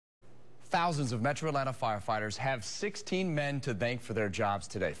Thousands of Metro Atlanta firefighters have 16 men to thank for their jobs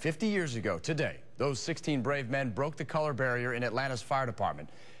today. 50 years ago today, those 16 brave men broke the color barrier in Atlanta's fire department,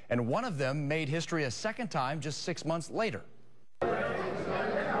 and one of them made history a second time just 6 months later.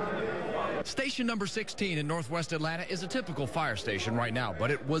 Station number 16 in Northwest Atlanta is a typical fire station right now,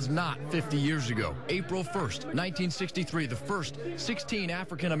 but it was not 50 years ago. April 1st, 1963, the first 16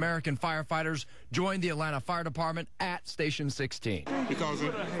 African-American firefighters joined the Atlanta Fire Department at Station 16. Because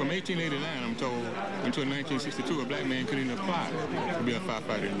from 1889, I'm told, until 1962, a black man couldn't even apply to be a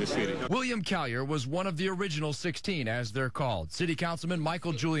firefighter in this city. William Collier was one of the original 16, as they're called. City Councilman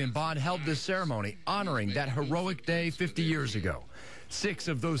Michael Julian Bond held this ceremony honoring that heroic day 50 years ago. 6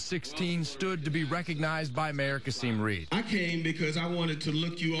 of those 16 stood to be recognized by Mayor Kasim Reed. I came because I wanted to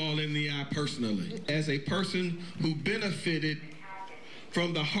look you all in the eye personally, as a person who benefited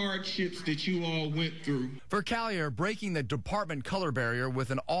from the hardships that you all went through. For Collier, breaking the department color barrier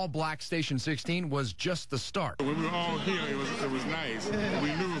with an all-black Station 16 was just the start. When we were all here, it was nice.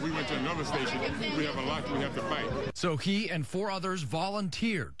 We knew if we went to another station, we have a lot we have to fight. So he and 4 others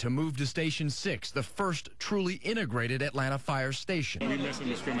volunteered to move to Station 6, the first truly integrated Atlanta fire station. We met some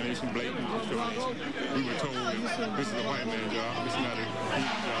discrimination, blatant discrimination. We were told this is a white man's job, this is not a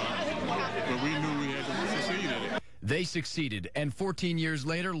black job. But we knew we had to succeed in it. They succeeded, and 14 years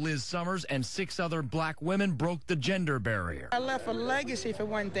later, Liz Summers and 6 other black women broke the gender barrier. I left a legacy for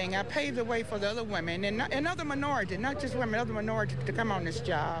one thing. I paved the way for the other women and other minorities, not just women, other minorities to come on this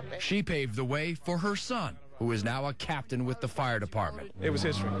job. She paved the way for her son, who is now a captain with the fire department. It was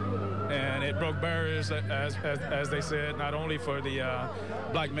history, and it broke barriers, as they said, not only for the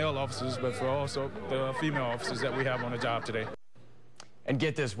black male officers, but for also the female officers that we have on the job today. And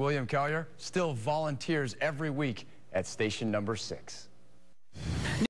get this, William Collier still volunteers every week at Station number 6.